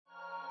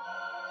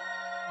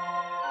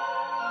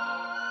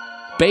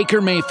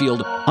Baker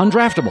Mayfield,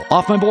 undraftable,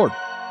 off my board.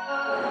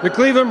 The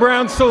Cleveland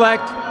Browns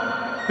select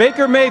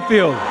Baker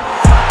Mayfield. What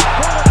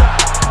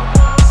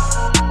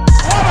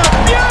a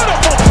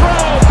beautiful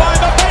throw by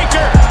the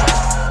Baker!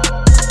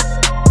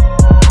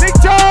 Big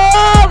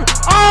Tom!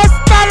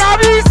 Hasta la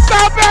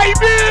vista,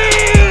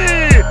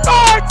 baby!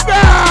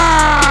 Touchdown!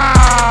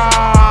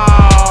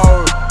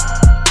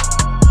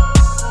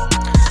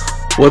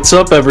 What's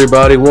up,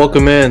 everybody?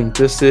 Welcome in.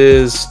 This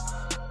is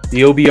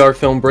the OBR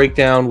film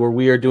breakdown where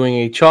we are doing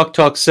a Chalk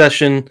Talk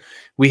session.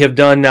 We have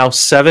done now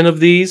 7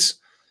 of these.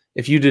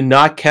 If you did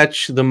not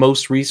catch the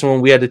most recent one,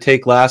 we had to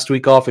take last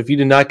week off. If you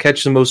did not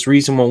catch the most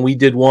recent one, we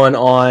did one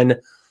on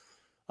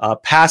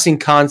passing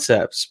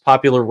concepts,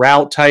 popular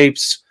route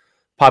types,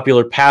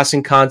 popular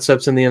passing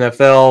concepts in the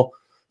NFL.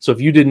 So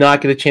if you did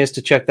not get a chance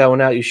to check that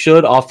one out, you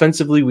should.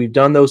 Offensively, we've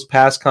done those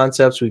pass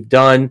concepts. We've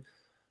done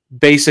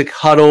basic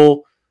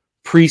huddle,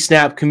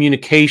 pre-snap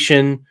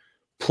communication,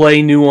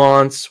 play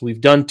nuance. We've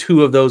done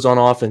 2 of those on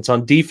offense.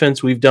 On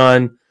defense, we've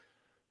done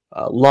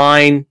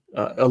line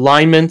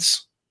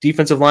alignments,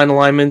 defensive line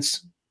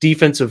alignments,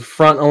 defensive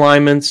front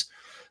alignments,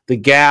 the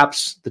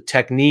gaps, the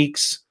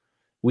techniques.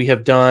 We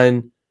have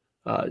done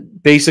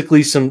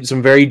basically some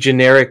very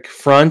generic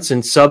fronts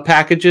and sub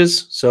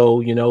packages. So,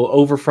 you know,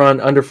 over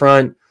front, under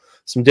front,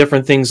 some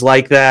different things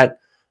like that.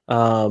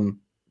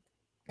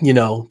 You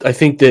know, I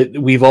think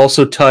that we've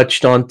also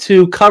touched on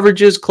 2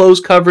 coverages, close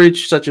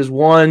coverage, such as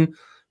 1,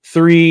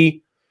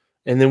 3,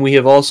 and then we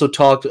have also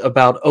talked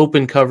about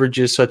open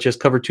coverages such as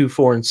cover 2,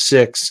 4, and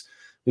 6.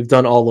 We've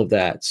done all of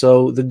that.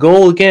 So the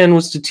goal, again,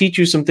 was to teach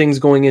you some things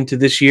going into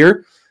this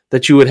year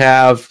that you would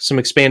have some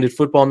expanded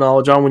football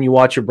knowledge on when you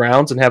watch your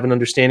Browns and have an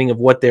understanding of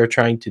what they're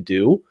trying to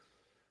do.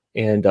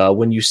 And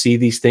when you see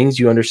these things,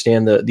 you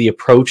understand the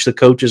approach the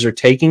coaches are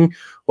taking,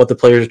 what the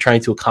players are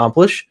trying to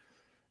accomplish.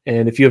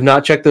 And if you have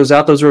not checked those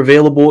out, those are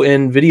available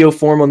in video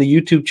form on the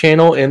YouTube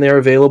channel, and they're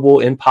available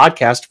in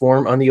podcast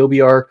form on the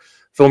OBR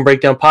Film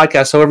Breakdown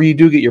podcast. However you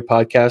do get your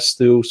podcasts,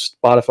 through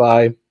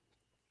Spotify,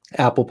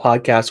 Apple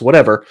Podcasts,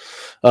 whatever,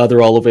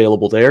 they're all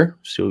available there.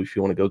 So if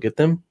you want to go get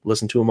them,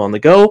 listen to them on the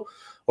go,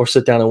 or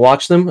sit down and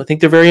watch them. I think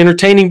they're very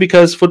entertaining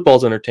because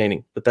football's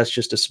entertaining, but that's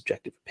just a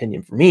subjective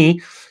opinion for me.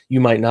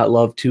 You might not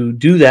love to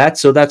do that,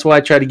 so that's why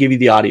I try to give you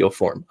the audio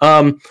form.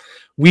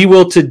 We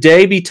will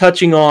today be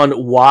touching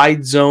on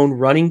wide zone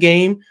running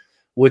game,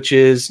 which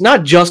is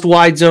not just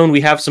wide zone.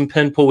 We have some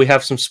pin pull. We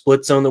have some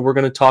split zone that we're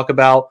going to talk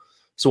about.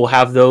 So we'll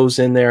have those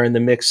in there in the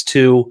mix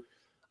too.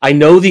 I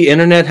know the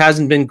internet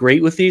hasn't been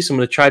great with these, so I'm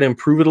going to try to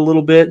improve it a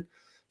little bit.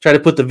 Try to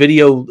put the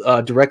video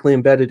directly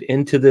embedded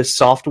into this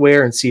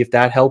software and see if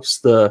that helps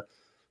the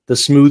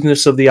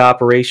smoothness of the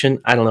operation.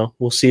 I don't know.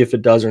 We'll see if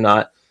it does or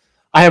not.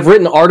 I have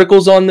written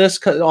articles on this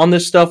stuff,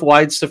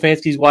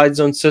 Stefanski's wide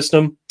zone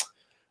system.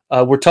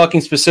 We're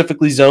talking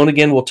specifically zone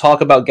again. We'll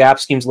talk about gap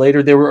schemes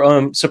later. They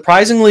were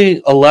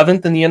surprisingly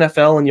 11th in the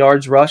NFL in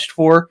yards rushed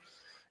for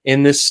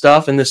in this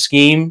stuff, in the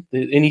scheme.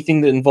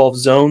 Anything that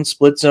involves zone,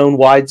 split zone,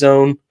 wide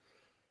zone,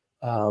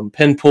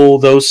 pin pull,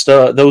 those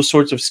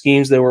sorts of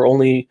schemes, they were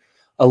only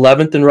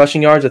 11th in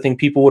rushing yards. I think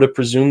people would have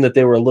presumed that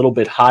they were a little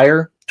bit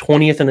higher.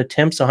 20th in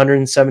attempts,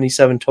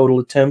 177 total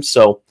attempts.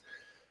 So,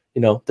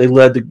 you know, they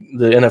led the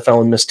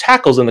NFL in missed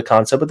tackles in the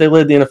concept, but they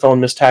led the NFL in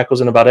missed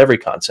tackles in about every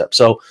concept.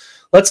 So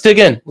let's dig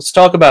in. Let's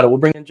talk about it. We'll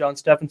bring in John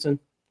Stephenson.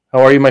 How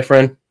are you, my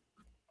friend?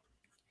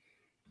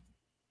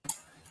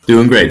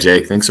 Doing great,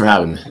 Jake. Thanks for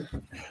having me.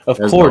 Of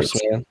course,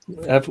 man.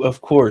 Of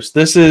course.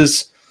 This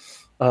is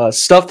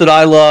stuff that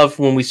I love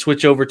when we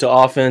switch over to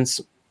offense.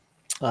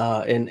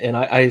 And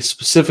I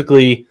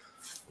specifically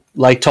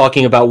like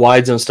talking about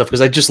wide zone stuff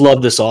because I just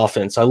love this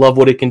offense. I love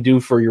what it can do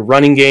for your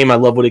running game. I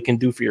love what it can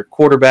do for your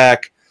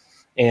quarterback.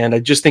 And I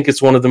just think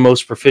it's one of the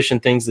most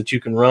proficient things that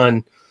you can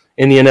run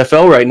in the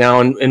NFL right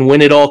now. And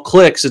when it all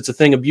clicks, it's a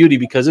thing of beauty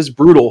because it's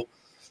brutal.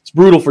 It's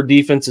brutal for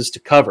defenses to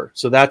cover.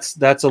 So that's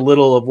a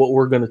little of what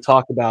we're going to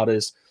talk about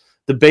is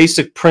the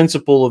basic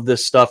principle of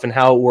this stuff and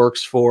how it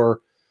works for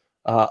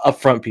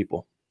upfront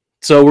people.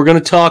 So we're going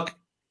to talk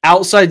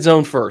outside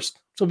zone first.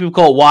 Some people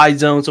call it wide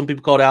zone. Some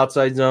people call it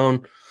outside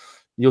zone.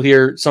 You'll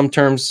hear some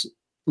terms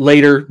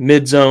later,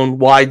 mid zone,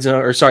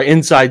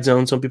 inside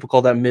zone. Some people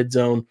call that mid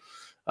zone.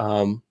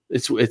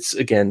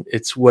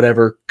 It's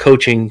whatever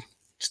coaching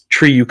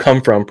tree you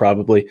come from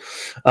probably.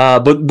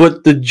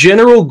 But the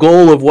general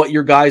goal of what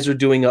your guys are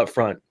doing up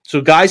front.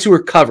 So guys who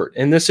are covered.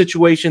 In this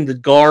situation, the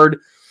guard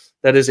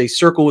that is a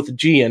circle with a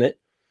G in it,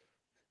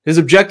 his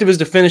objective is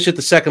to finish at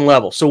the second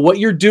level. So what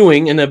you're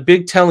doing, and a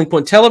big telling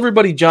point, tell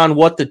everybody, John,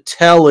 what the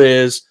tell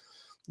is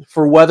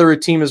for whether a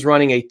team is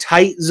running a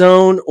tight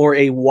zone or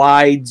a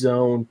wide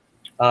zone.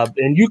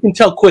 And you can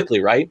tell quickly,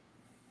 right?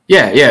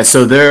 Yeah.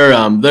 So there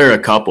are a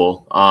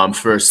couple.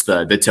 First,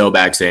 the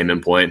tailback's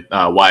aiming point,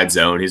 wide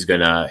zone. He's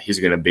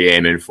gonna be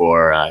aiming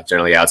for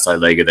generally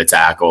outside leg of the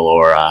tackle,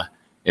 or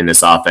in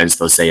this offense,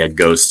 they'll say a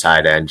ghost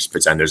tight end. Just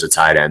pretend there's a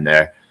tight end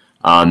there.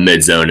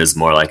 Mid zone is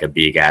more like a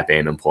B gap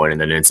aiming point, and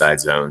then inside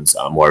zone's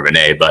more of an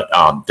A. But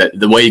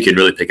the way you can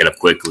really pick it up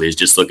quickly is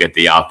just look at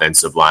the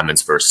offensive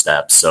lineman's first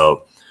step.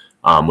 So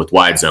with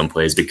wide zone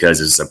plays,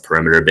 because it's a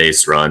perimeter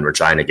based run. We're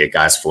trying to get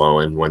guys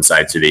flowing one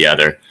side to the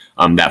other.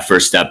 That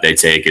first step they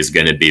take is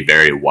going to be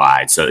very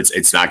wide. So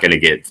it's not going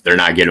to they're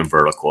not getting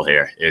vertical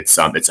here. It's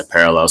a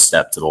parallel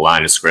step to the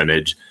line of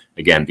scrimmage,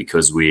 again,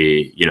 because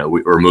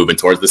we're moving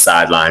towards the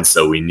sideline.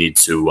 So we need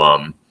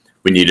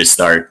to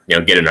start,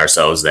 getting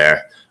ourselves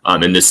there.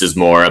 And this is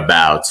more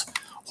about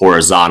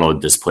horizontal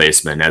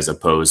displacement as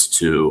opposed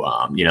to,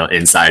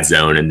 inside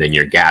zone and then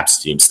your gap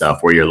scheme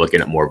stuff, where you're looking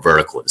at more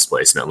vertical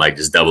displacement, like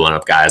just doubling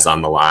up guys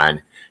on the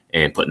line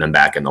and putting them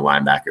back in the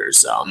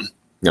linebackers,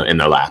 in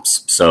their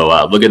laps. So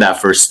look at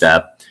that first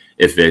step.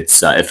 If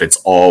it's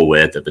all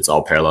width, if it's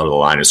all parallel to the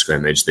line of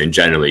scrimmage, then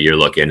generally you're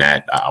looking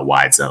at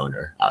wide zone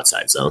or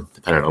outside zone,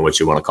 depending on what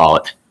you want to call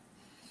it.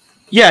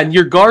 Yeah, and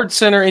your guard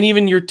center and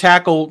even your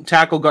tackle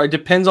guard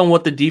depends on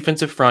what the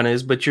defensive front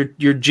is, but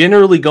you're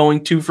generally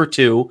going 2 for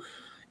 2,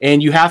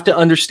 and you have to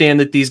understand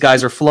that these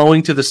guys are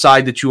flowing to the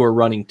side that you are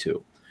running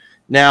to.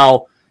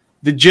 Now,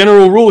 the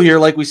general rule here,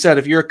 like we said,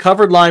 if you're a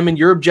covered lineman,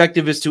 your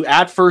objective is to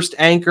at first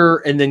anchor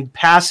and then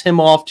pass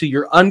him off to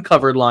your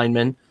uncovered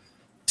lineman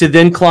to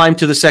then climb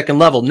to the second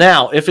level.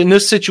 Now, if in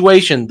this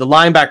situation the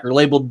linebacker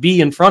labeled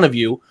B in front of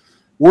you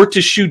were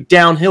to shoot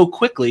downhill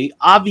quickly,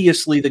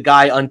 obviously the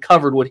guy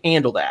uncovered would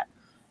handle that.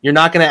 You're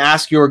not going to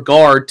ask your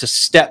guard to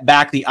step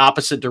back the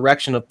opposite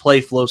direction of play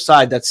flow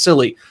side. That's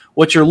silly.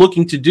 What you're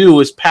looking to do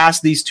is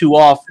pass these two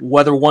off,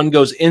 whether one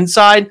goes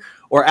inside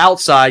or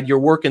outside. You're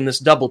working this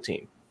double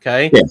team.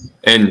 Okay. Yeah.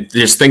 And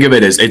just think of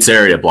it as it's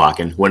area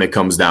blocking when it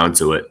comes down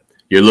to it.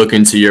 You're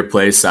looking to your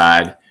play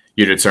side.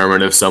 You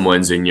determine if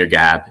someone's in your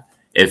gap.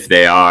 If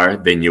they are,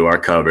 then you are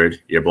covered.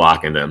 You're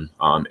blocking them.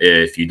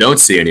 If you don't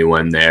see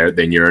anyone there,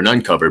 then you're an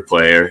uncovered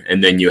player.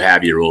 And then you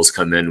have your rules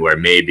come in where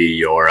maybe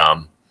you're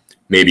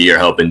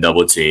helping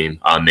double team.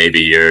 Maybe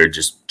you're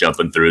just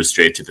jumping through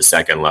straight to the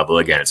second level.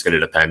 Again, it's going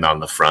to depend on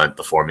the front,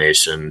 the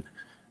formation,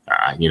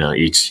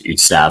 each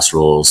staff's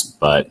rules.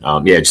 But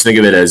just think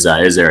of it as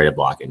area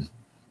blocking.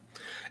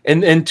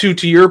 And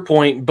to your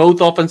point,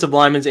 both offensive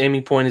linemen's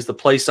aiming point is the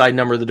play side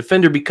number of the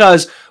defender,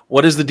 because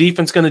what is the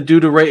defense going to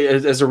do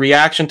as a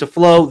reaction to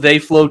flow? They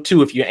flow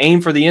too. If you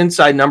aim for the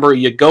inside number,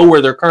 you go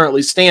where they're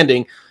currently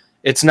standing,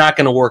 it's not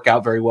going to work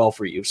out very well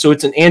for you. So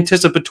it's an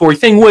anticipatory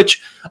thing,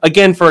 which,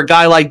 again, for a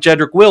guy like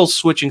Jedrick Wills,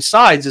 switching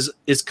sides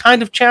is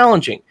kind of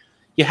challenging.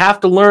 You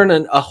have to learn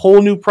a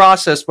whole new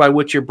process by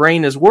which your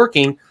brain is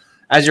working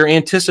as you're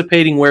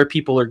anticipating where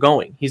people are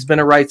going. He's been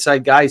a right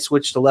side guy. He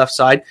switched to left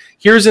side.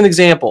 Here's an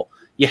example.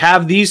 You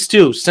have these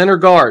two, center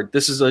guard.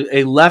 This is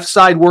a left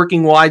side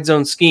working wide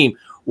zone scheme.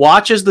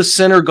 Watch as the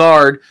center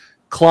guard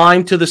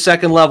climb to the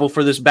second level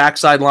for this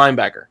backside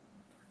linebacker.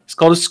 It's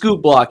called a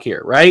scoop block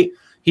here, right?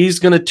 He's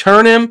going to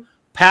turn him,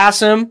 pass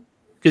him,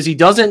 because he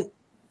doesn't,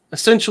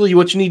 essentially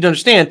what you need to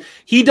understand,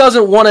 he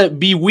doesn't want to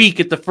be weak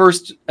at the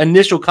first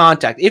initial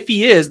contact. If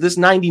he is, this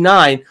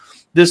 99,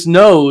 this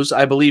nose,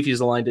 I believe he's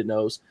aligned at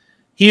nose,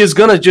 he is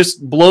going to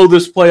just blow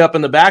this play up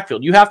in the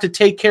backfield. You have to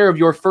take care of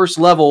your first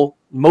level,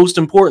 most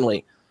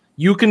importantly.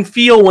 You can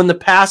feel when the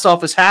pass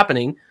off is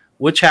happening,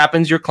 which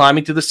happens you're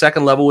climbing to the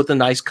second level with a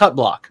nice cut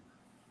block.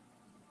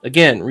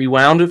 Again,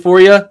 rewound it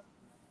for you.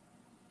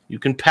 You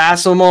can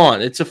pass them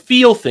on. It's a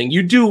feel thing.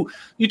 You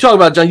talk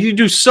about, John, you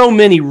do so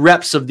many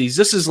reps of these.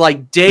 This is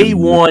like day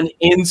one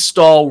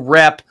install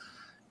rep,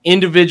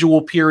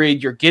 individual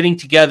period. You're getting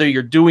together.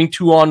 You're doing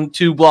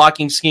 2-on-2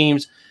 blocking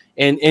schemes.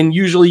 And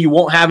usually you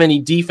won't have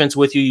any defense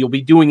with you. You'll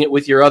be doing it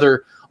with your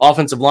other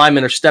offensive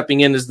linemen or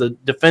stepping in as the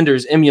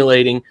defenders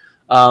emulating.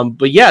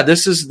 But yeah,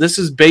 this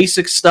is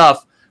basic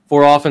stuff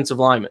for offensive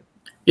linemen.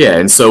 Yeah,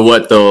 and so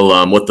what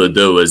they'll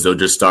do is they'll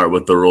just start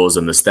with the rules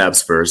and the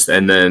steps first,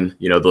 and then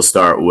they'll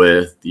start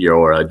with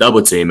your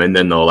double team, and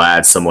then they'll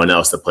add someone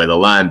else to play the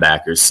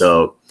linebacker.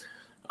 So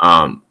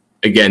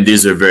again,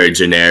 these are very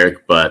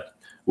generic, but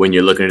when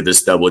you're looking at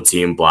this double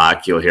team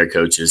block, you'll hear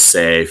coaches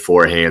say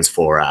 4 hands,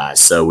 4 eyes.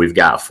 So we've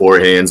got 4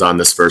 hands on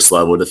this first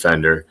level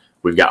defender.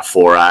 We've got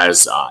 4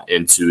 eyes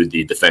into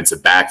the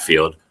defensive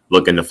backfield,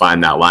 looking to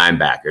find that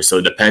linebacker. So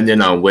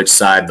depending on which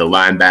side the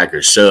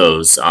linebacker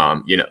shows,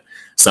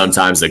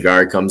 sometimes the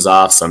guard comes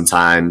off,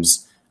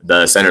 sometimes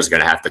the center's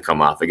going to have to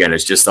come off. Again,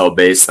 it's just all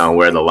based on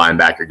where the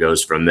linebacker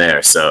goes from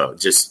there. So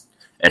just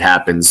it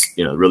happens,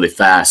 really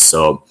fast.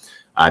 So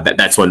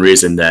that's one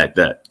reason that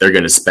they're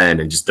going to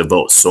spend and just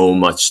devote so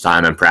much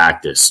time and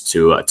practice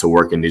to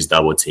working these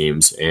double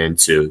teams and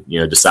to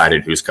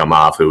deciding who's come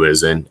off, who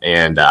isn't,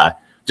 and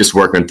just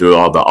working through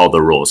all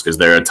the rules, because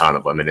there are a ton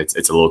of them, and it's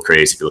a little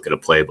crazy if you look at a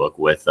playbook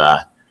with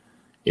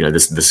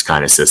this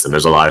kind of system.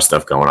 There's a lot of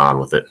stuff going on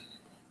with it.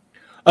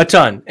 A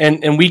ton.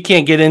 And we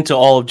can't get into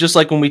all of, just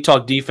like when we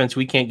talk defense,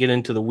 we can't get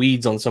into the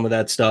weeds on some of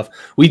that stuff.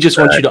 We just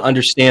want you to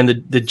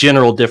understand the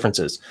general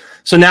differences.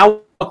 So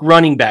now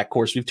running back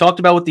course. We've talked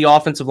about what the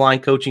offensive line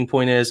coaching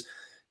point is.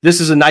 This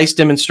is a nice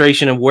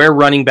demonstration of where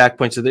running back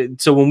points are.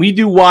 So when we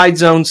do wide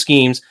zone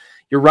schemes,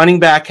 your running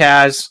back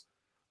has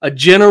a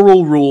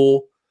general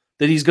rule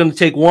that he's going to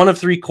take one of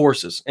 3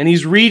 courses, and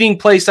he's reading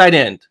play side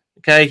end.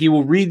 Okay. He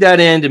will read that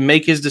end and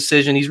make his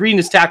decision. He's reading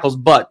his tackle's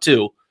butt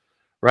too,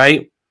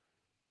 right?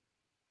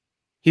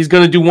 he's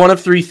going to do one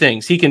of three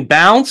things. He can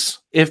bounce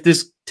if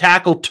this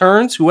tackle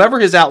turns, whoever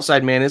his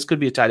outside man is, could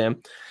be a tight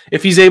end.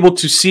 If he's able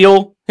to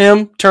seal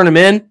him, turn him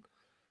in,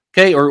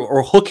 okay,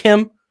 or hook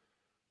him,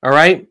 all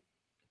right?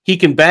 He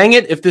can bang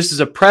it if this is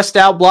a pressed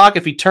out block.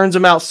 If he turns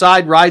him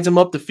outside, rides him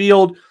up the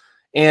field,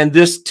 and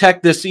this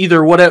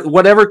either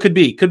whatever it could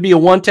be a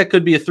one tech,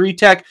 could be a three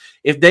tech.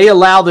 If they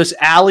allow this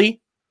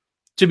alley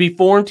to be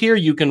formed here,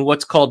 you can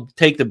what's called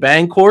take the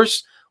bang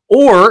course.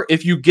 Or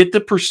if you get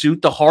the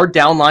pursuit, the hard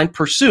downline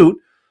pursuit,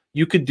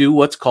 you could do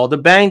what's called the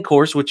bang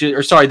course,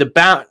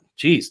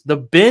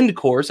 the bend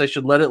course. I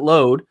should let it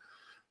load,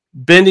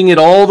 bending it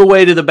all the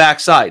way to the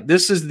backside.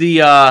 This is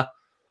the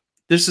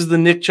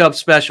Nick Chubb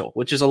special,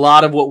 which is a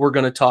lot of what we're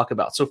going to talk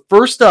about. So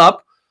first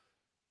up,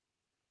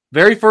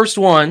 very first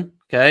one,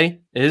 okay,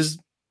 is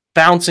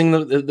bouncing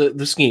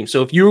the scheme.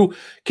 So if you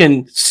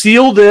can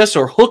seal this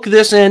or hook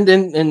this end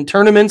and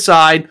turn them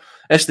inside,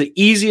 that's the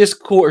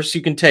easiest course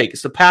you can take.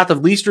 It's the path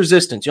of least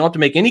resistance. You don't have to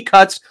make any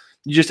cuts.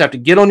 You just have to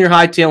get on your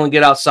high tail and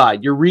get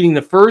outside. You're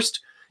reading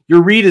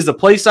your read is the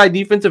play side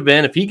defensive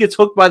end. If he gets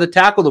hooked by the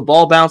tackle, the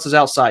ball bounces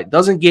outside.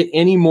 Doesn't get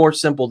any more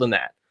simple than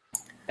that.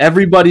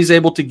 Everybody's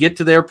able to get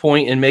to their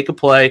point and make a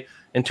play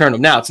and turn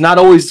them. Now, it's not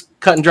always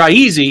cut and dry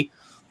easy.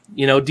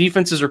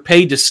 Defenses are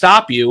paid to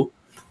stop you,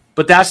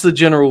 but that's the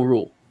general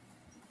rule.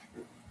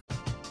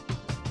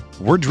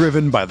 We're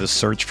driven by the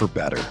search for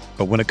better.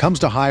 But when it comes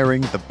to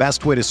hiring, the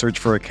best way to search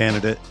for a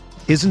candidate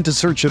isn't to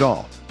search at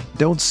all.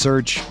 Don't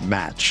search,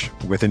 match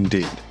with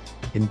Indeed.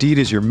 Indeed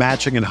is your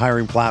matching and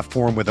hiring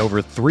platform with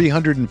over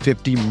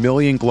 350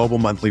 million global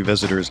monthly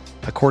visitors,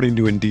 according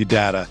to Indeed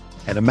data,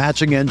 and a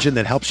matching engine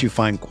that helps you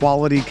find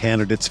quality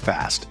candidates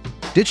fast.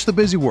 Ditch the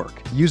busy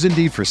work. Use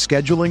Indeed for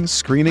scheduling,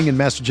 screening, and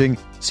messaging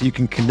so you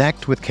can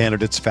connect with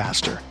candidates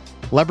faster.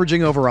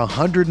 Leveraging over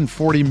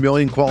 140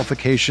 million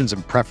qualifications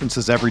and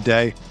preferences every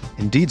day,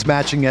 Indeed's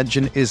matching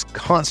engine is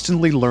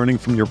constantly learning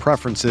from your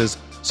preferences,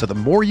 so the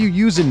more you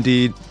use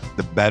Indeed,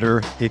 the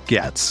better it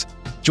gets.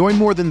 Join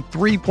more than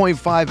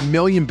 3.5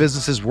 million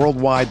businesses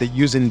worldwide that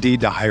use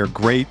Indeed to hire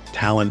great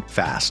talent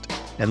fast.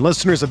 And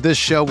listeners of this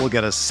show will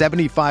get a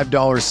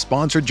 $75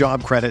 sponsored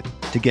job credit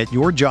to get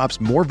your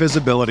jobs more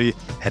visibility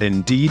at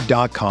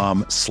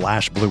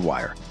Indeed.com/Blue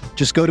Wire.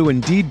 Just go to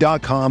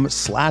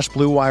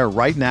Indeed.com/Blue Wire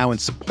right now and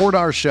support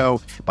our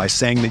show by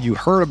saying that you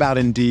heard about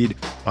Indeed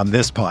on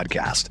this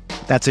podcast.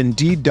 That's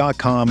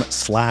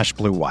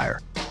Indeed.com/Blue Wire.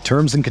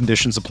 Terms and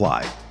conditions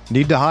apply.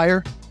 Need to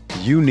hire?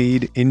 You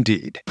need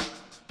Indeed.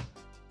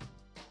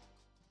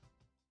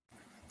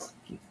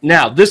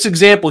 Now, this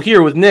example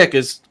here with Nick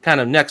is kind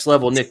of next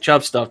level Nick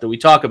Chubb stuff that we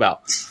talk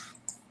about.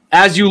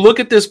 As you look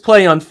at this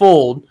play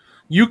unfold,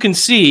 you can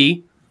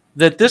see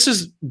that this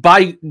is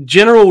by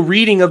general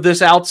reading of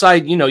this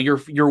outside,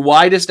 your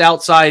widest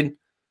outside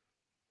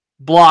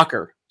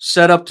blocker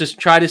set up to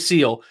try to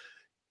seal.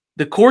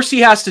 The course he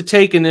has to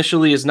take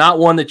initially is not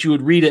one that you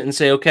would read it and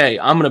say, okay,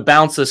 I'm going to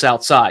bounce this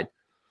outside.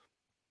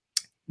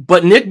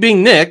 But Nick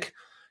being Nick,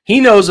 he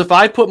knows if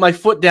I put my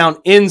foot down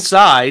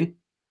inside,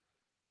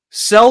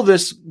 sell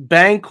this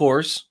bang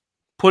course,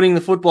 putting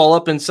the football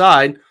up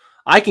inside,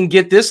 I can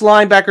get this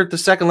linebacker at the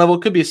second level.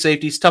 It could be a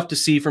safety. It's tough to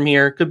see from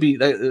here. It could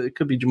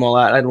be Jamal.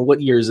 I don't know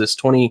what year is this.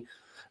 This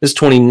is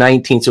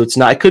 2019, so it's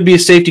not. It could be a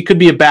safety. Could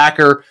be a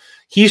backer.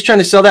 He's trying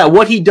to sell that.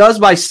 What he does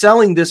by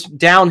selling this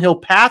downhill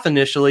path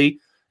initially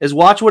is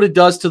watch what it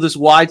does to this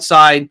wide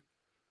side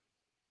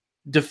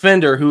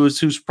defender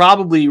who's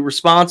probably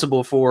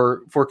responsible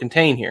for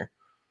contain here.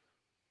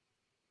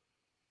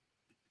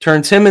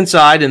 Turns him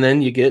inside, and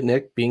then you get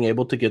Nick being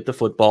able to get the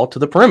football to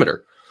the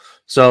perimeter.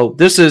 So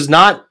this is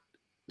not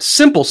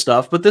simple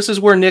stuff, but this is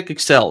where Nick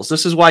excels.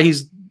 This is why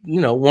he's,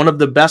 one of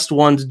the best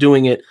ones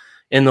doing it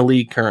in the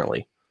league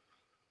currently.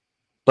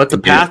 But the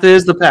path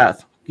is the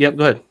path. Yep,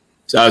 go ahead.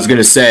 So I was going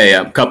to say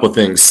a couple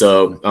things.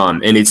 So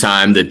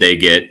anytime that they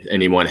get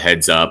anyone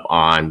heads up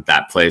on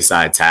that play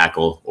side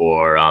tackle,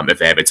 or if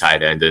they have a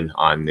tight end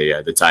on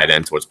the tight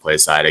end towards play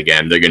side,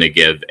 again, they're going to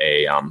give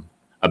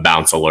a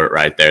bounce alert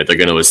right there. They're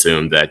going to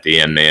assume that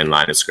the man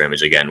line of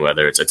scrimmage, again,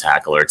 whether it's a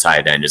tackle or a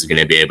tight end, is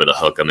going to be able to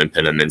hook them and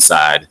pin them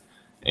inside.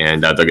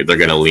 And they're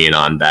going to lean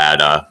on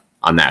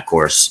that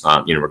course,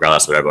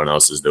 regardless of what everyone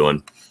else is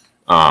doing.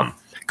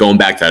 Going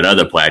back to that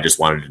other play, I just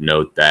wanted to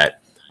note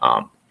that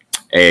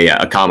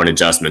a common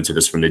adjustment to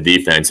this from the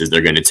defense is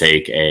they're going to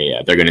take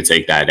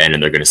that end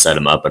and they're going to set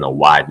them up in a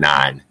wide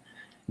 9.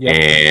 Yeah.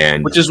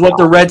 And which is what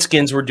the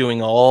Redskins were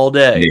doing all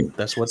day.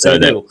 That's what they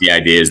do. The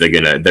idea is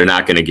they're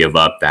not going to give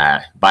up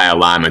that. By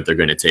alignment, they're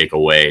going to take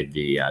away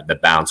the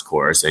bounce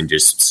course and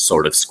just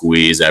sort of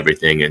squeeze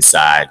everything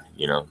inside,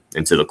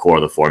 into the core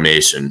of the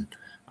formation.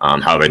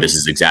 However, this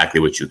is exactly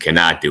what you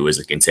cannot do as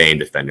a contained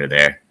defender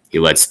there. He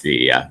lets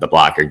the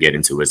blocker get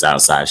into his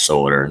outside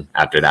shoulder, and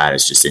after that,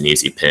 it's just an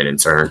easy pin and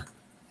turn.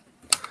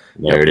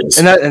 There it is.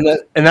 And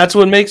that's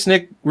what makes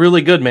Nick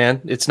really good,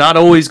 man. It's not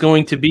always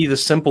going to be the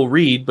simple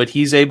read, but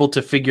he's able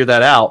to figure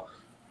that out.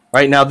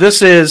 Right now,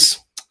 let's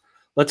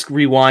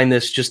rewind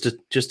this just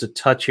a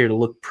touch here to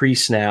look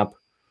pre-snap.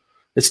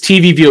 It's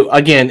TV view.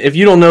 Again, if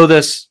you don't know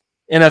this,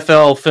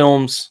 NFL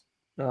films,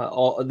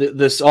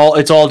 It's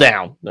all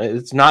down.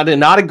 It's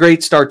not a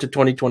great start to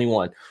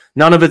 2021.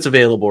 None of it's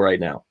available right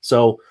now.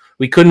 So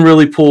we couldn't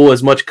really pull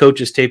as much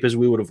coaches tape as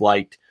we would have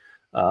liked,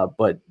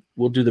 but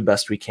we'll do the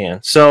best we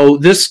can. So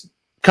this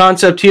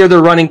concept here,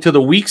 they're running to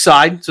the weak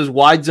side. It says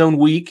wide zone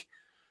weak.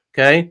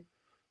 Okay.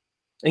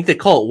 I think they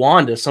call it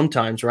Wanda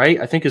sometimes, right?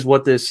 I think is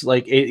what this,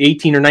 like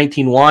 18 or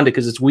 19 Wanda,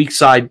 because it's weak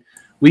side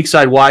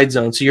wide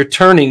zone. So you're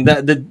turning.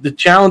 The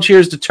challenge here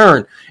is to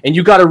turn, and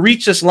you got to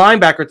reach this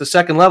linebacker at the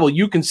second level.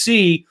 You can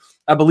see,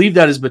 I believe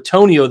that is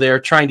Batonio there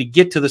trying to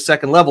get to the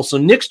second level. So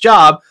Nick's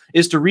job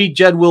is to read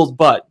Jed Will's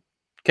butt.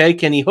 Okay,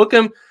 can he hook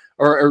him,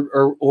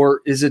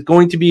 or is it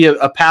going to be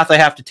a path I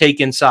have to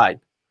take inside?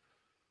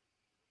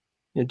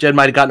 You know, Jed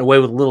might have gotten away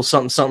with a little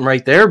something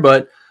right there,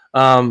 but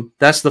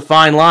that's the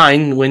fine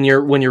line when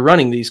you're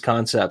running these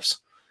concepts.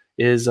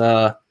 Is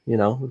it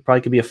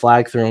probably could be a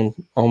flag thrown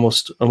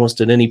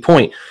almost at any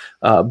point.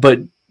 But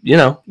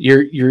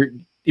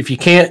if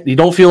you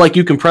don't feel like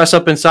you can press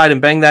up inside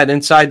and bang that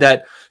inside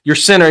that your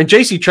center, and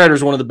JC Treader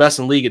is one of the best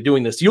in the league at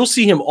doing this. You'll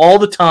see him all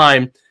the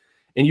time,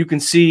 and you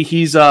can see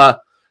he's the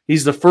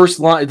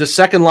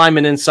second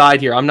lineman inside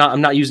here. I'm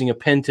not using a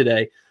pen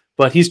today,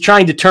 but he's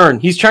trying to turn.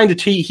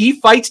 He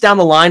fights down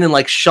the line and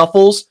like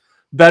shuffles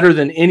better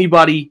than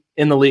anybody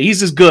in the league.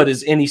 He's as good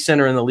as any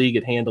center in the league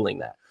at handling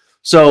that.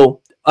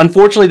 So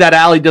unfortunately, that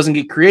alley doesn't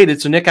get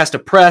created, so Nick has to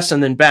press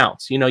and then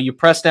bounce. You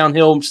press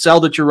downhill, sell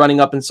that you're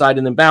running up inside,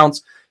 and then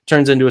bounce,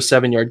 turns into a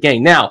 7-yard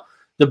gain. Now,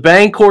 the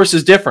bang course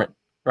is different,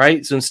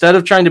 right? So instead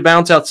of trying to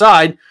bounce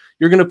outside,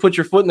 you're going to put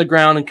your foot in the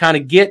ground and kind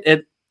of get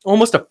at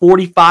almost a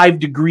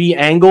 45-degree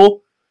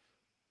angle,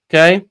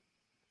 okay?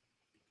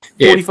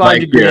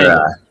 45-degree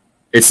angle.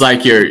 It's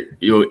like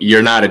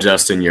you're not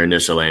adjusting your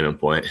initial aiming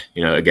point.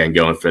 Again,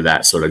 going for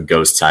that sort of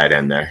ghost tight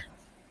end there.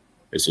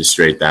 It's just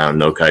straight down,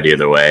 no cut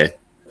either way.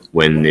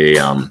 When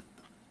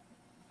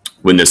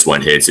this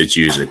one hits, it's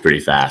usually pretty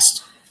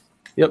fast.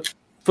 Yep.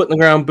 Foot in the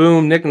ground,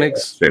 boom. Nick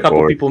makes a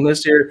couple people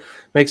miss here.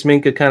 Makes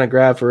Minka kind of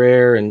grab for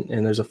air, and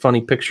there's a funny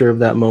picture of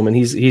that moment.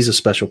 He's a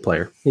special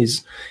player.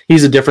 He's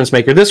a difference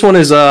maker. This one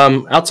is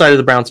outside of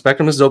the Brown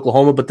spectrum. This is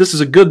Oklahoma, but this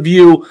is a good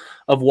view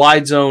of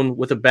wide zone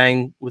with a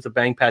bang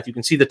path. You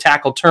can see the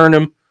tackle turn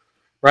him,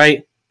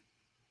 right?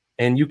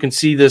 And you can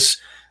see this.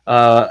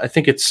 I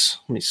think it's,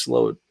 let me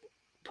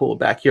pull it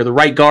back here. The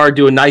right guard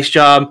do a nice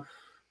job.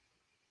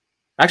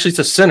 Actually, it's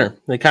a center.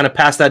 They kind of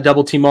pass that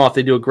double team off.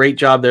 They do a great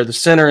job there. The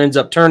center ends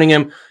up turning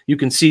him. You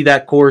can see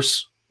that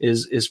course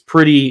is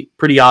pretty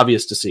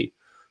obvious to see.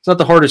 It's not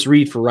the hardest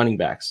read for running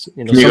backs.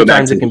 Can you sometimes go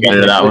back to it can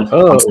be that one.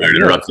 Oh, I'm sorry to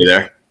interrupt you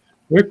there.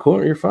 You're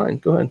cool. You're fine.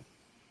 Go ahead.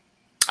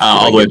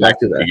 All the way back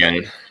to the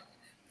beginning.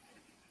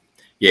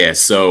 Yeah.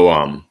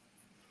 So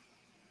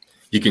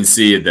you can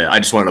see that. I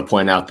just wanted to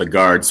point out the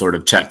guard sort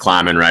of check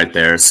climbing right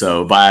there.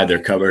 So via their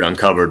covered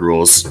uncovered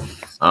rules,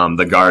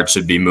 the guard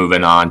should be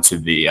moving on to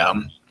the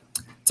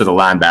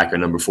linebacker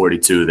number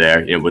 42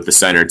 there, with the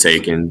center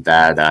taking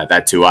that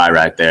 2-eye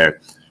right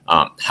there.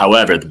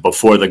 However,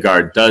 before the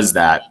guard does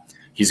that,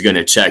 he's going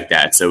to check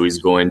that. So he's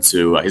going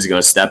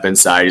to step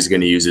inside. He's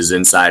going to use his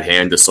inside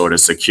hand to sort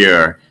of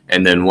secure.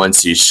 And then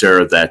once he's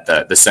sure that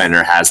the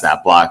center has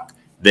that block,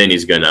 then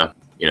he's going to,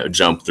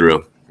 jump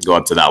through, go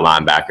up to that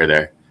linebacker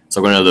there.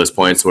 So one of those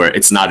points where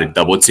it's not a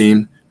double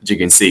team, but you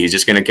can see he's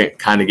just going to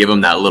kind of give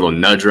him that little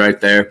nudge right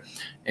there.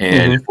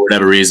 And for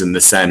whatever reason, the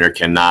center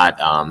cannot,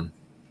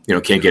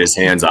 can't get his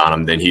hands on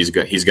him, then he's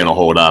going to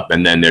hold up,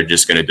 and then they're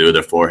just going to do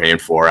their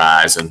forehand, 4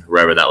 eyes, and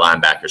wherever that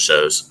linebacker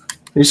shows.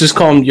 You just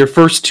call them your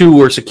first two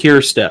or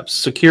secure steps.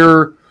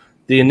 Secure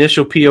the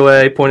initial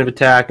POA, point of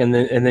attack, and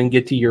then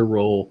get to your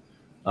roll.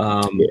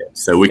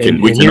 So we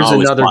can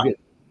always block.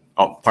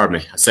 Oh, pardon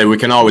me. I say we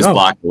can always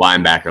block the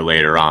linebacker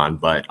later on,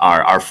 but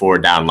our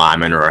 4-down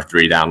lineman or our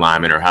 3-down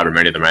lineman or however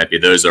many there might be,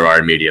 those are our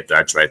immediate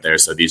threats right there.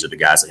 So these are the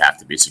guys that have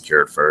to be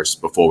secured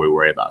first before we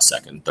worry about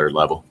second, third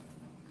level.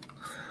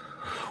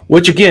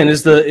 Which again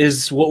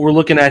is what we're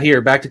looking at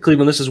here. Back to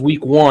Cleveland. This is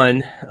week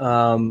 1,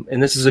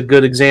 and this is a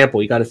good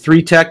example. You got a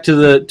 3-tech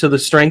to the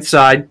strength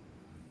side.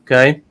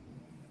 Okay,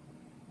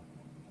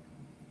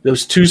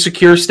 those 2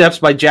 secure steps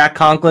by Jack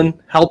Conklin,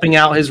 helping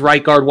out his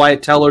right guard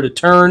Wyatt Teller to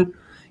turn.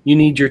 You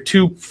need your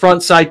 2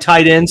 front side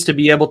tight ends to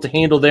be able to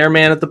handle their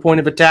man at the point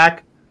of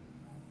attack,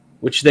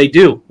 which they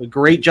do. A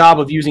great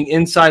job of using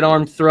inside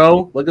arm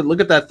throw.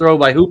 Look at that throw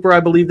by Hooper, I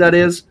believe that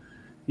is.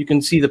 You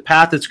can see the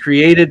path that's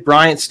created.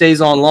 Bryant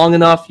stays on long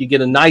enough. You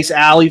get a nice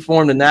alley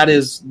formed, and that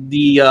is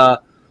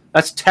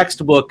that's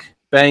textbook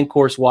bang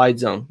course wide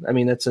zone. I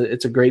mean, it's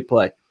a great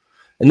play.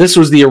 And this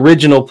was the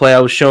original play I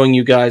was showing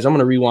you guys. I'm going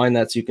to rewind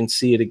that so you can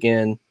see it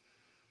again.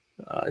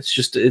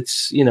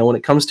 It's when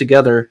it comes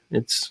together,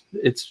 it's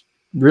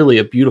really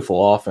a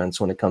beautiful offense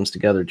when it comes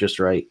together just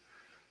right.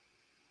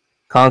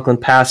 Conklin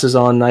passes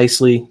on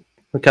nicely.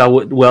 Look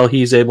how well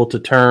he's able to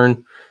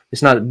turn.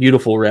 It's not a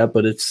beautiful rep,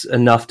 but it's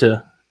enough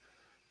to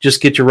just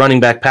get your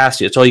running back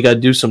past you. It's all you got to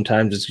do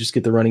sometimes is just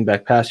get the running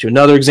back past you.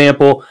 Another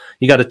example,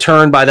 you got to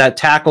turn by that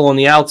tackle on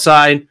the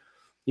outside.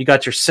 You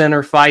got your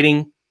center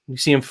fighting. You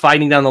see him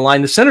fighting down the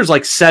line. The center's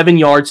like 7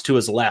 yards to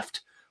his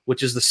left,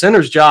 which is the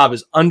center's job,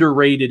 is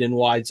underrated in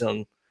wide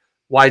zone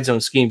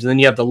schemes. And then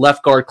you have the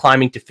left guard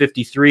climbing to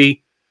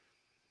 53,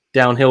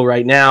 downhill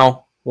right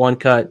now, one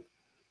cut.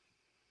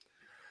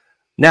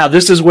 Now,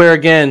 this is where,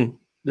 again,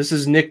 this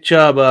is Nick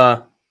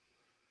Chubb.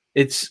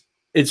 It's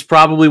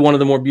probably one of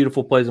the more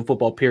beautiful plays in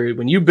football, period.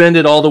 When you bend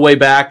it all the way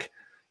back,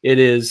 it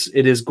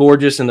is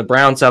gorgeous. And the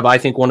Browns have, I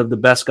think, one of the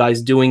best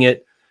guys doing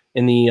it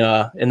in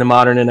the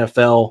modern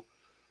NFL.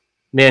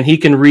 Man, he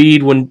can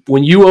read when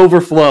you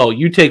overflow.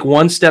 You take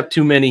one step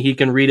too many, he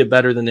can read it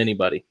better than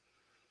anybody.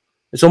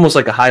 It's almost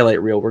like a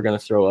highlight reel we're going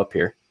to throw up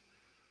here.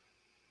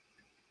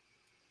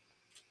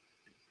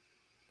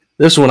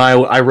 This one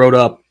I wrote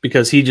up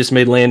because he just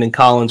made Landon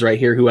Collins right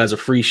here, who has a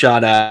free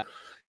shot at,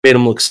 made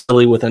him look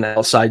silly with an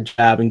outside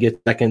jab and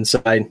get back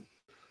inside.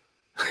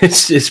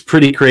 It's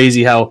pretty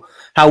crazy how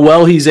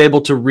well he's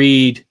able to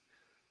read.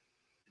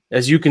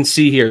 As you can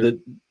see here,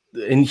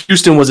 and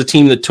Houston was a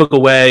team that took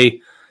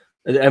away.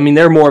 I mean,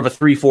 they're more of a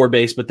 3-4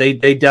 base, but they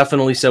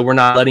definitely said, we're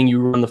not letting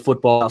you run the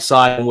football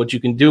outside. And what you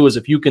can do is,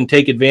 if you can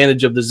take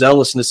advantage of the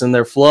zealousness in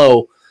their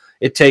flow,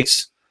 it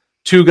takes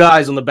two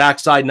guys on the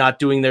backside not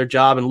doing their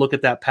job, and look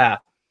at that path.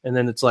 And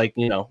then it's like,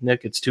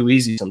 Nick, it's too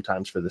easy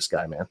sometimes for this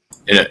guy, man.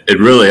 It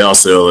really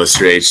also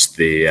illustrates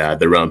the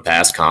run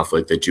pass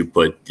conflict that you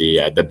put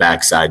the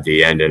backside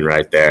D end in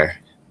right there.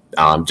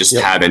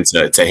 Having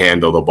to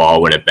handle the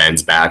ball when it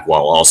bends back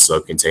while also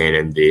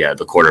containing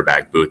the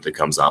quarterback boot that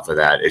comes off of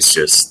that. It's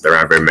just, there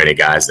aren't very many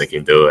guys that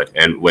can do it.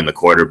 And when the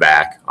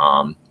quarterback,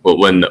 when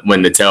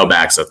the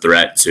tailback's a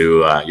threat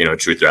to, a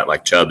true threat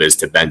like Chubb is,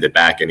 to bend it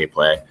back any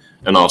play,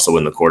 and also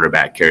when the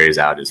quarterback carries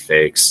out his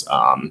fakes,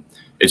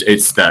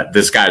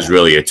 this guy's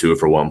really a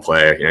 2-for-1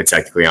 player.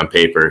 Technically on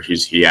paper,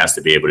 he has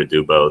to be able to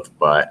do both,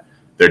 but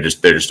there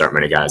just aren't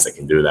many guys that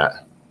can do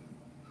that.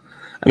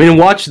 I mean,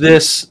 watch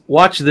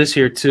this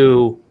here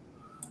too.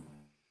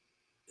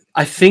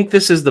 I think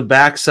this is the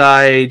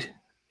backside.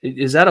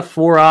 Is that a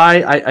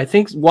 4-eye? I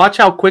think, watch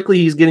how quickly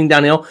he's getting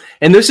downhill.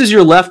 And this is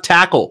your left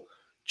tackle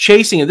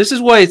chasing it. This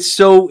is why it's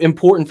so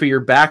important for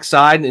your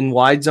backside and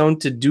wide zone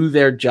to do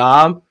their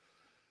job.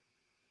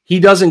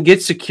 He doesn't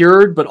get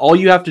secured, but all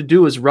you have to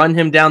do is run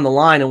him down the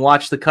line and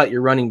watch the cut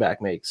your running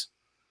back makes.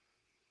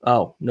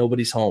 Oh,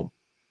 nobody's home.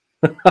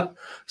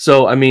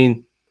 So, I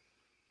mean,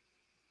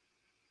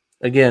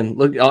 again,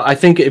 look, I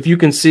think if you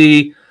can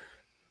see,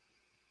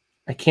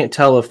 I can't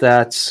tell if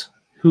that's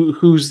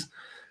who's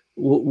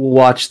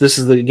watch. This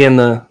is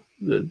the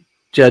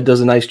Jed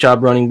does a nice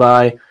job running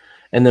by,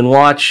 and then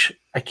watch.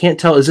 I can't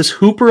tell. Is this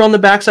Hooper on the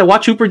backside?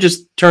 Watch Hooper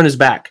just turn his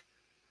back.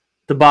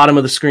 The bottom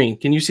of the screen.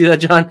 Can you see that,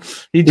 John?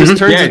 He just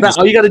turns his back.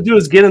 All you got to do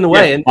is get in the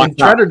way, and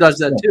Treader does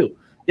that too.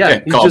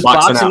 Yeah, he's just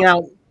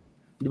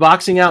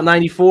boxing out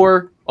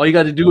 94. All you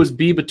got to do is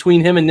be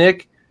between him and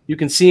Nick. You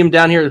can see him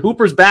down here.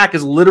 Hooper's back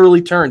is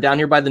literally turned down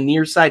here by the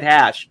near side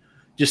hash,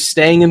 just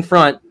staying in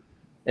front,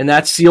 and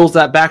that seals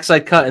that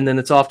backside cut, and then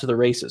it's off to the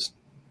races.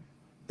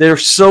 They're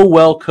so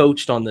well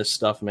coached on this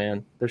stuff,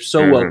 man. They're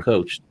so well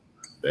coached.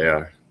 They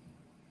are.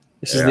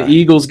 This is the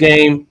Eagles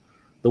game.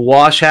 The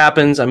wash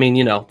happens. I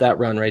mean, that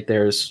run right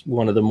there is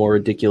one of the more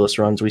ridiculous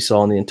runs we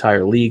saw in the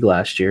entire league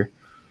last year.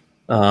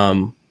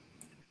 Try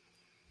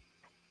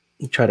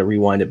to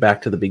rewind it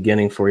back to the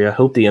beginning for you. I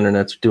hope the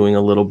internet's doing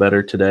a little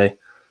better today.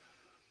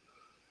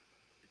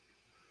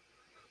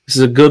 This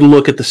is a good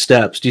look at the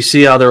steps. Do you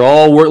see how they're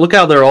all look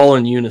how they're all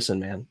in unison,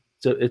 man.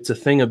 It's a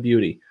thing of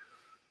beauty.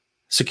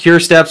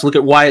 Secure steps. Look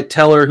at Wyatt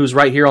Teller, who's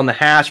right here on the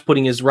hash,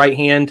 putting his right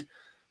hand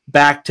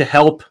back to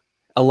help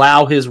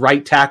allow his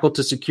right tackle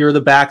to secure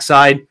the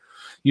backside.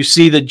 You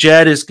see that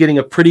Jed is getting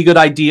a pretty good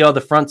idea of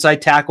the front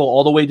side tackle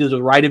all the way to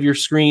the right of your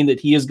screen that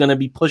he is going to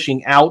be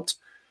pushing out.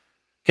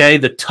 Okay,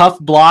 the tough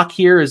block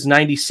here is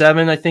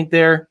 97, I think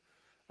there.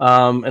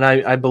 And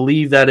I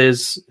believe that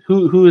is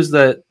who is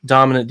the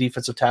dominant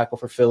defensive tackle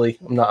for Philly?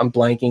 I'm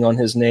blanking on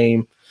his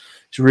name.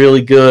 He's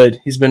really good.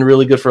 He's been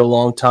really good for a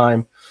long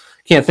time.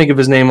 Can't think of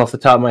his name off the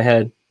top of my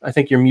head. I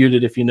think you're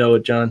muted if you know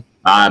it, John.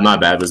 My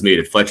bad, was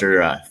muted.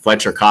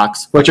 Fletcher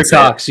Cox. Fletcher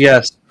Cox,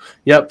 yes.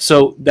 Yep.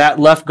 So that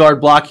left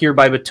guard block here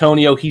by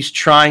Batonio, he's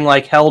trying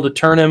like hell to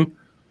turn him.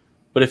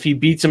 But if he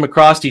beats him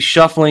across, he's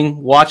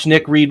shuffling. Watch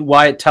Nick read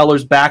Wyatt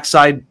Teller's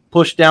backside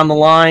push down the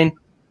line.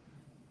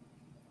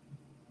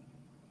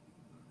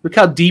 Look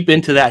how deep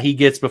into that he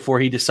gets before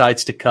he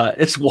decides to cut.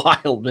 It's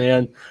wild,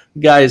 man.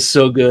 The guy is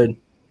so good.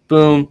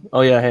 Boom.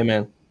 Oh, yeah. Hey,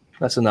 man.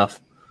 That's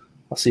enough.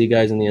 I'll see you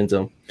guys in the end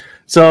zone.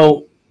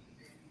 So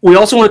we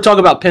also want to talk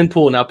about pin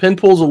pull. Now, pin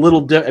pull is a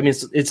little different. I mean,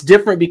 it's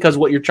different because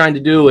what you're trying to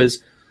do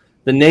is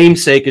the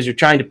namesake is you're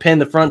trying to pin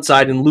the front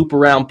side and loop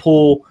around,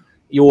 pull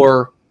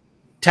your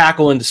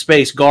tackle into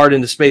space, guard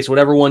into space,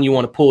 whatever one you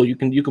want to pull. You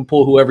can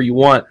pull whoever you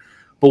want.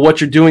 But what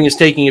you're doing is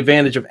taking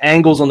advantage of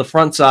angles on the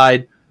front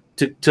side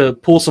to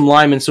pull some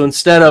linemen. So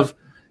instead of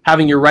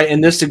having your right,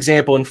 in this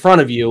example in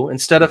front of you,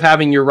 instead of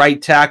having your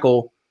right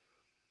tackle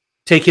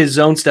take his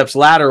zone steps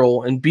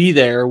lateral and be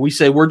there, we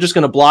say we're just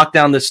going to block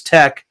down this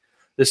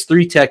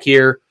 3 tech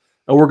here,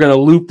 and we're going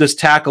to loop this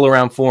tackle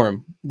around for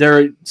him. There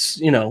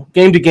are,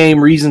 game to game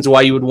reasons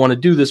why you would want to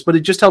do this, but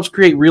it just helps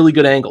create really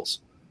good angles.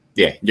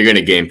 you're going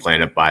to game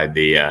plan it by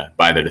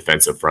the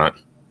defensive front,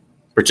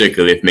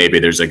 particularly if maybe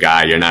there's a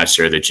guy you're not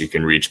sure that you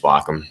can reach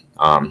block him,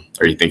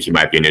 or you think he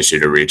might be an issue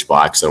to reach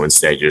block. So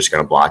instead, you're just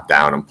going to block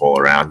down and pull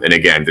around. And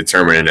again,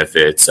 determining if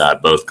it's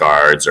both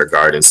guards or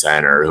guard and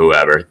center or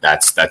whoever,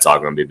 that's all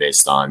going to be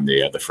based on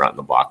the front and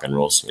the blocking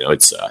rules.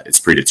 It's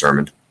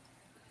predetermined.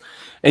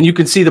 And you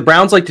can see the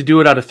Browns like to do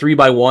it out of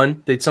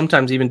 3-by-1. They'd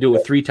sometimes even do it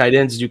with 3 tight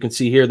ends. As you can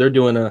see here, they're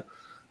doing a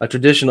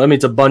traditional. I mean,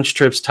 it's a bunch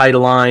trips, tight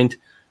aligned.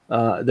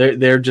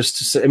 They're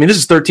just. I mean, this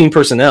is 13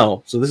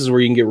 personnel, so this is where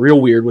you can get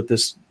real weird with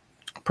this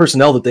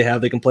personnel that they have.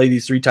 They can play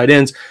these 3 tight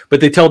ends, but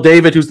they tell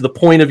David, who's the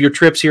point of your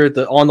trips here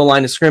on the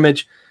line of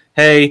scrimmage,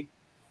 hey,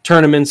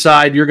 turn him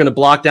inside. You're going to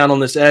block down on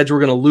this edge. We're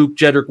going to loop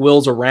Jedrick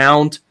Wills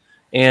around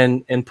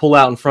and pull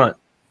out in front.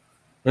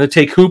 We're going to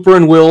take Hooper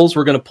and Wills.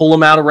 We're going to pull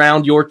them out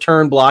around your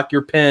turn block,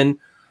 your pin.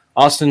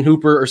 Harrison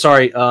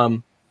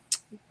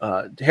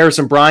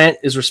Bryant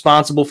is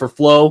responsible for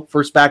flow,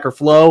 first backer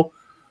flow,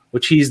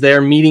 which he's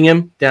there meeting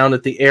him down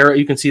at the air.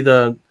 You can see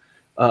the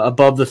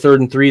above the 3rd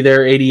and 3 there.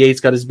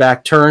 88's got his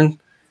back turned.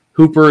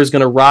 Hooper is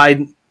going to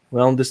ride.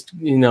 Well, this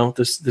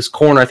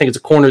corner. I think it's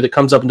a corner that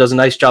comes up and does a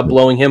nice job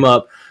blowing him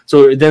up.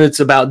 So then it's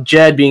about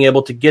Jed being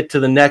able to get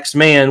to the next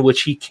man,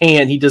 which he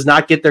can. He does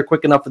not get there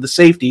quick enough for the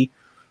safety,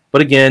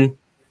 but again,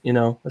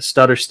 a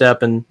stutter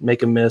step and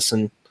make a miss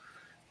and.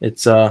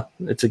 It's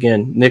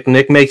again,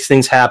 Nick makes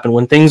things happen.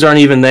 When things aren't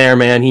even there,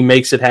 man, he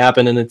makes it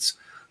happen. And it's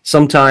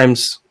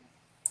sometimes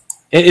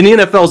in the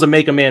NFL is a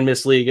make a man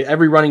miss league.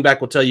 Every running back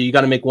will tell you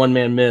got to make one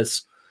man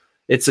miss.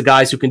 It's the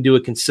guys who can do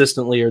it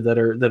consistently or that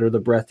are the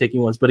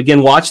breathtaking ones. But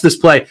again, watch this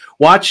play.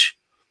 Watch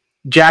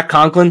Jack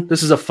Conklin.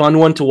 This is a fun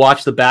one to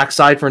watch the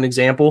backside for an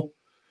example.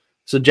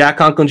 So Jack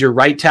Conklin's your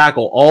right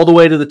tackle all the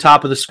way to the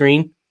top of the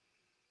screen.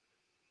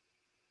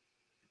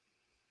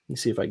 Let me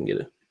see if I can get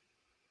it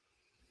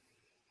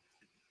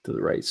to the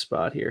right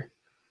spot here.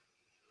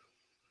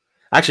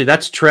 Actually,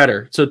 that's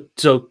Treader.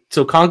 So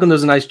Conklin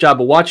does a nice job,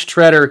 but watch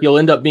Treader. He'll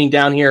end up being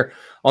down here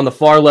on the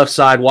far left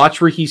side.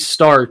 Watch where he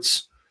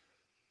starts.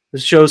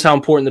 This shows how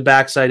important the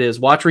backside is.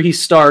 Watch where he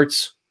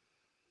starts,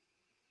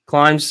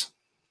 climbs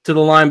to the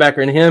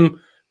linebacker, and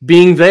him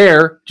being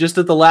there just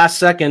at the last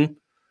second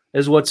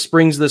is what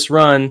springs this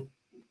run.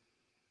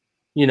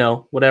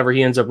 Whatever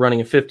he ends up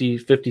running at 50,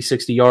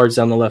 60 yards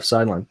down the left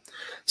sideline.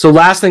 So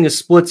last thing is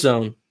split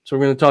zone. So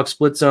we're going to talk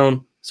split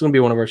zone. It's going to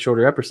be one of our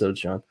shorter episodes,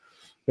 John.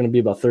 It's going to be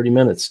about 30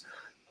 minutes.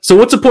 So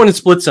what's the point of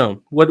split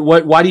zone?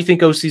 Why do you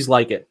think OCs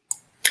like it?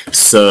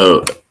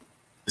 So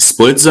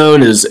split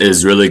zone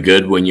is really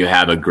good when you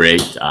have a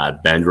great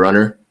bend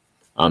runner,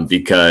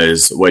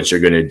 because what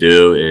you're going to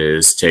do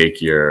is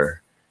take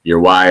your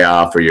Y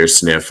off or your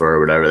sniffer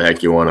or whatever the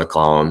heck you want to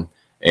call him,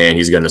 and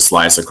he's going to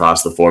slice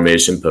across the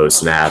formation post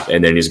snap,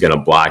 and then he's going to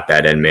block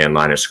that end man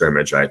line of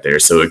scrimmage right there.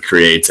 So it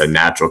creates a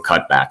natural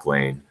cutback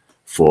lane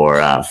for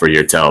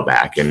your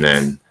tailback. And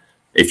then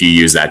if you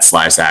use that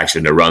slice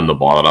action to run the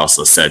ball, it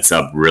also sets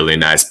up really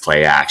nice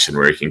play action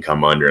where you can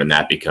come under, and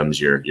that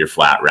becomes your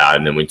flat route.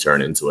 And then we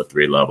turn into a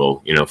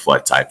 3-level,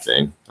 flood type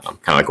thing, kind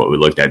of like what we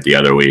looked at the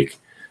other week.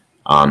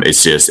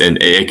 It's just, and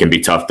it can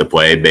be tough to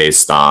play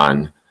based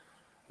on,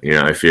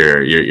 if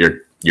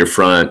your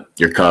front,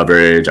 your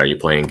coverage, are you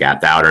playing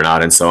gapped out or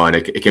not, and so on.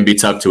 It can be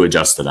tough to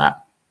adjust to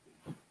that.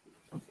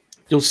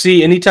 You'll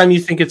see anytime you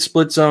think it's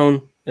split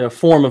zone, a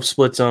form of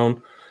split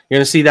zone, you're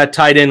going to see that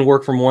tight end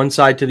work from one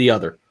side to the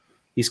other.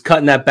 He's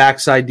cutting that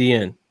backside D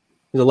in.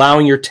 He's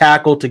allowing your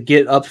tackle to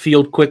get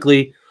upfield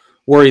quickly,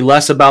 worry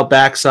less about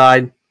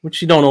backside,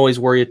 which you don't always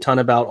worry a ton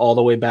about all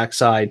the way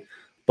backside,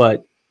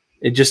 but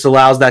it just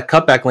allows that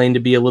cutback lane to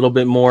be a little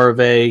bit more of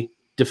a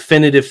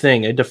definitive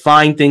thing, a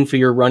defined thing for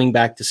your running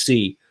back to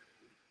see.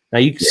 Now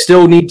you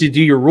still need to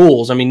do your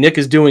rules. I mean, Nick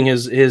is doing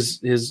his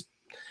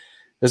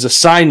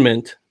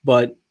assignment,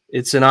 but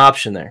it's an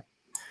option there.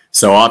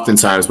 So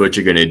oftentimes what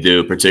you're going to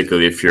do,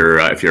 particularly if you're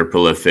a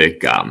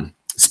prolific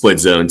split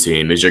zone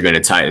team, is you're going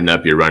to tighten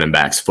up your running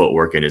back's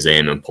footwork and his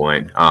aiming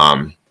point.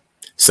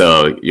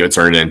 So you'll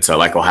turn it into,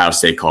 like Ohio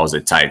State calls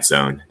it, tight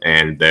zone,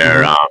 and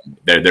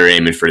they're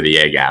aiming for the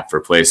A gap,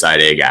 for play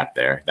side A gap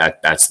there.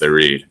 That's the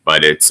read,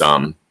 but it's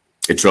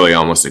really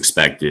almost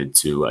expected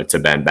to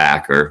bend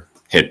back or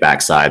hit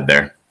backside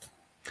there,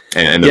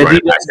 and the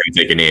running back's going to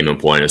take an aiming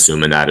point,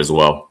 assuming that as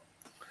well.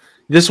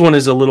 This one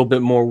is a little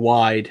bit more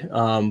wide,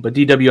 but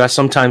DWS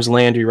sometimes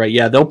Landry, right?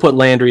 Yeah, they'll put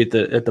Landry at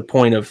the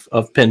point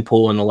of pin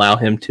pull and allow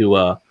him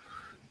to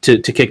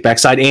kick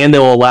backside, and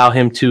they'll allow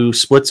him to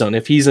split zone.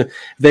 If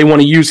they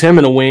want to use him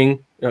in a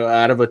wing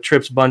out of a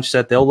trips bunch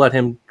set, they'll let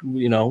him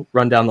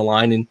run down the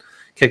line and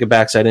kick a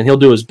backside, and he'll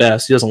do his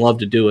best. He doesn't love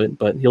to do it,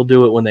 but he'll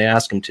do it when they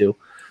ask him to.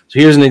 So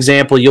here's an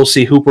example. You'll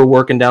see Hooper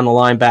working down the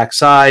line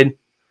backside.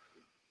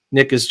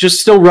 Nick is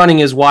just still running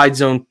his wide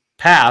zone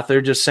path.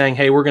 They're just saying,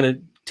 hey, we're going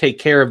to take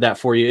care of that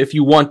for you if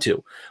you want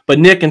to. But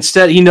Nick,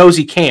 instead, he knows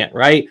he can't,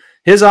 right?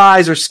 His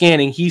eyes are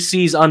scanning. He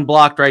sees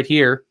unblocked right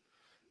here.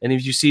 And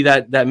if you see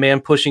that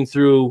man pushing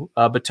through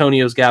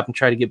Batonio's gap, and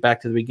try to get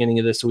back to the beginning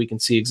of this so we can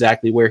see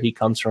exactly where he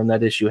comes from,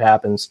 that issue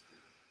happens.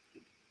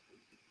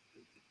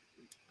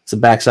 It's a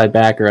backside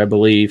backer, I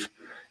believe.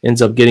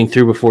 Ends up getting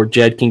through before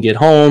Jed can get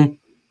home.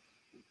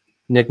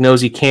 Nick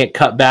knows he can't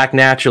cut back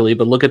naturally,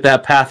 but look at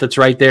that path that's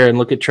right there, and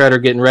look at Treader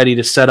getting ready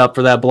to set up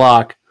for that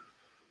block.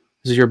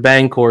 This is your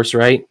bang course,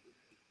 right?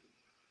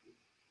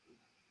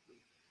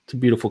 It's a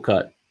beautiful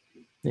cut.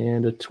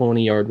 And a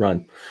 20-yard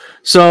run.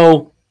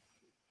 So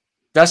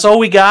that's all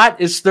we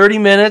got. It's 30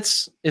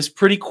 minutes. It's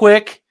pretty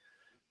quick.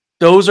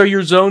 Those are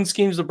your zone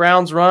schemes the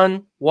Browns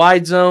run.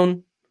 Wide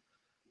zone.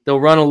 They'll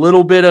run a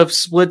little bit of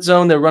split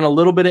zone. They'll run a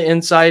little bit of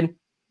inside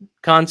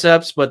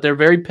concepts, but they're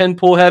very pin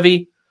pull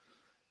heavy.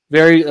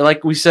 Very,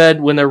 like we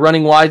said, when they're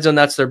running wide zone,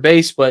 that's their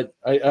base. But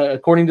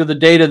according to the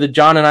data that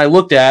John and I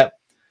looked at,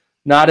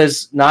 not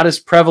as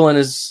prevalent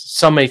as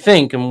some may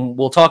think, and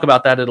we'll talk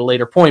about that at a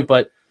later point.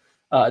 But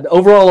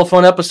overall, a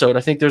fun episode.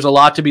 I think there's a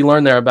lot to be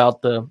learned there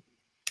about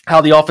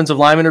how the offensive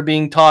linemen are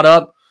being taught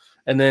up,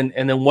 and then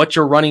what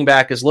your running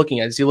back is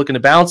looking at. Is he looking to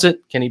bounce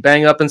it? Can he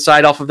bang up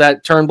inside off of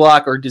that turn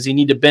block, or does he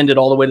need to bend it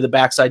all the way to the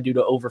backside due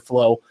to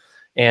overflow?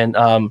 And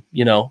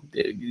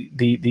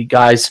the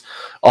guys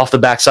off the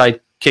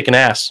backside kicking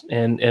ass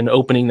and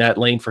opening that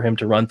lane for him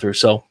to run through.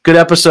 So good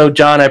episode,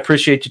 John. I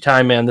appreciate your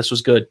time, man. This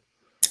was good.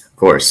 Of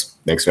course.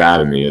 Thanks for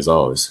having me, as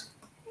always.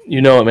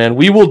 You know it, man.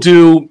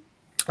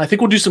 I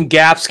think we'll do some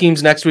gap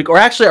schemes next week. Or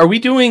actually,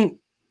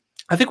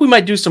 I think we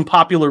might do some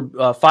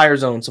popular fire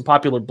zones, some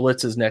popular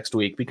blitzes next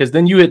week, because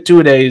then you hit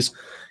 2-a-days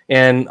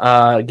and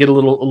get a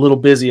little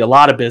busy, a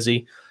lot of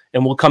busy,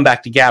 and we'll come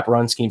back to gap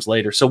run schemes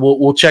later. So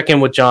we'll check in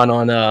with John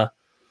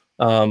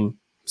on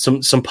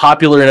some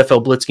popular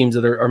NFL blitz schemes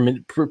that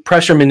are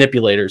pressure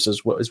manipulators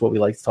is what we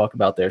like to talk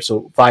about there.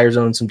 So fire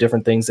zone, some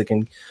different things that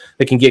can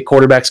get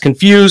quarterbacks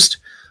confused,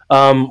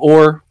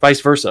 or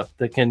vice versa,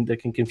 that can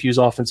confuse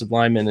offensive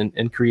linemen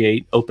and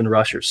create open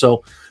rushers.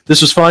 So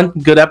this was fun,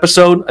 good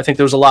episode. I think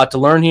there was a lot to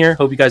learn here.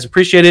 Hope you guys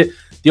appreciate it.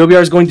 The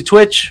OBR is going to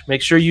Twitch.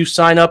 Make sure you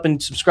sign up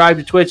and subscribe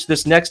to Twitch.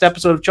 This next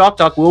episode of Chalk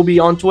Talk will be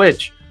on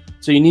Twitch.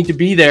 So you need to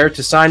be there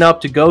to sign up,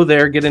 to go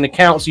there, get an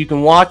account so you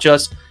can watch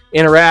us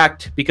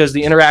interact, because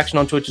the interaction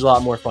on Twitch is a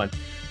lot more fun.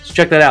 So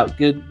check that out.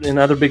 Good.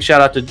 Another big shout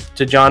out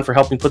to John for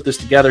helping put this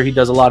together. He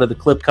does a lot of the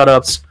clip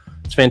cut-ups.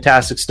 It's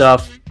fantastic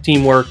stuff.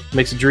 Teamwork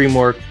makes a dream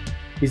work.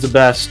 He's the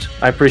best.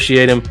 I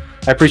appreciate him.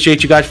 I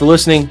appreciate you guys for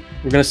listening.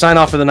 We're going to sign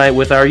off for the night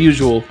with our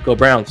usual Go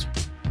Browns.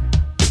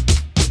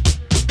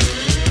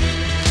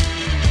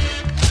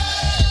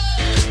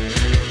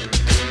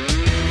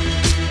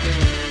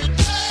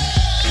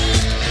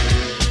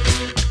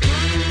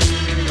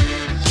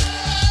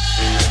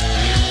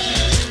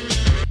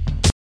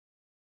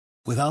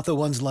 Without the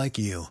ones like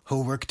you,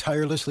 who work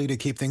tirelessly to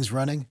keep things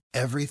running,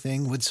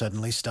 everything would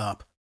suddenly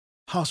stop.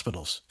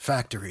 Hospitals,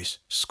 factories,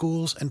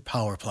 schools, and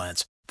power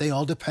plants, they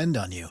all depend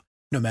on you.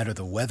 No matter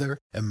the weather,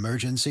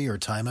 emergency, or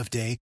time of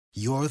day,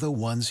 you're the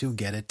ones who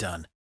get it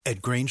done.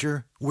 At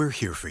Grainger, we're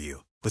here for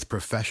you with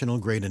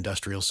professional-grade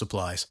industrial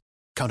supplies.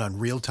 Count on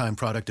real-time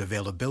product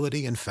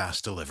availability and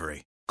fast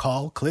delivery.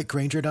 Call, click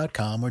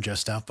Grainger.com, or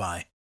just stop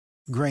by.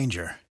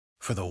 Grainger,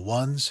 for the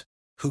ones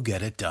who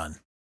get it done.